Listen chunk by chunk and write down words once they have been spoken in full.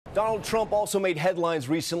Donald Trump also made headlines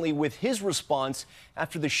recently with his response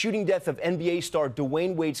after the shooting death of NBA star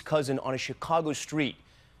Dwayne Wade's cousin on a Chicago street.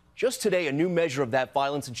 Just today, a new measure of that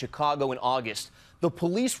violence in Chicago in August. The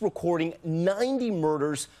police recording 90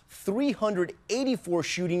 murders, 384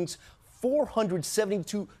 shootings,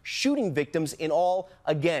 472 shooting victims in all.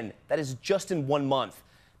 Again, that is just in 1 month.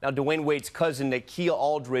 Now, Dwayne Wade's cousin, Nykea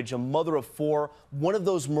Aldridge, a mother of 4, one of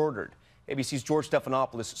those murdered. ABC's George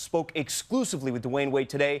Stephanopoulos spoke exclusively with Dwayne Wade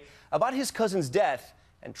today about his cousin's death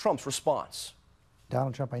and Trump's response.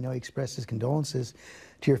 Donald Trump, I know he expressed his condolences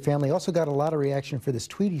to your family. He also got a lot of reaction for this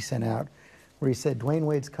tweet he sent out where he said, Dwayne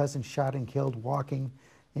Wade's cousin shot and killed walking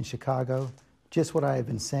in Chicago. Just what I have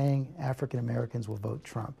been saying, African Americans will vote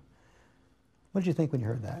Trump. What did you think when you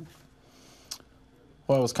heard that?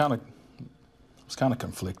 Well, I was kind of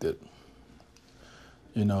conflicted.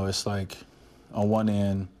 You know, it's like on one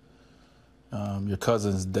end, your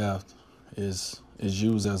cousin's death is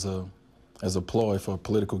used as a ploy for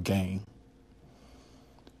political gain.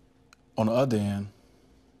 On the other end,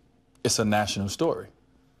 it's a national story.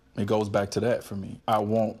 It goes back to that for me. I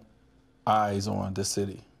want eyes on this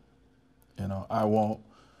city. You know, I want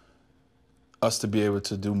us to be able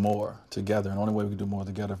to do more together. And the only way we can do more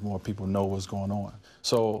together if more people know what's going on.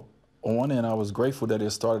 So on one end, I was grateful that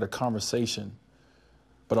it started a conversation.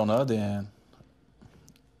 But on the other end,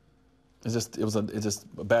 it was just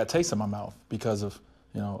a bad taste in my mouth because of,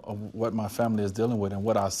 you know, of what my family is dealing with and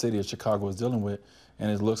what our city of Chicago is dealing with.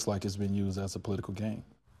 And it looks like it's been used as a political game.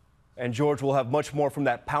 And George, will have much more from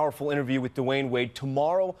that powerful interview with Dwayne Wade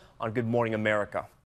tomorrow on Good Morning America.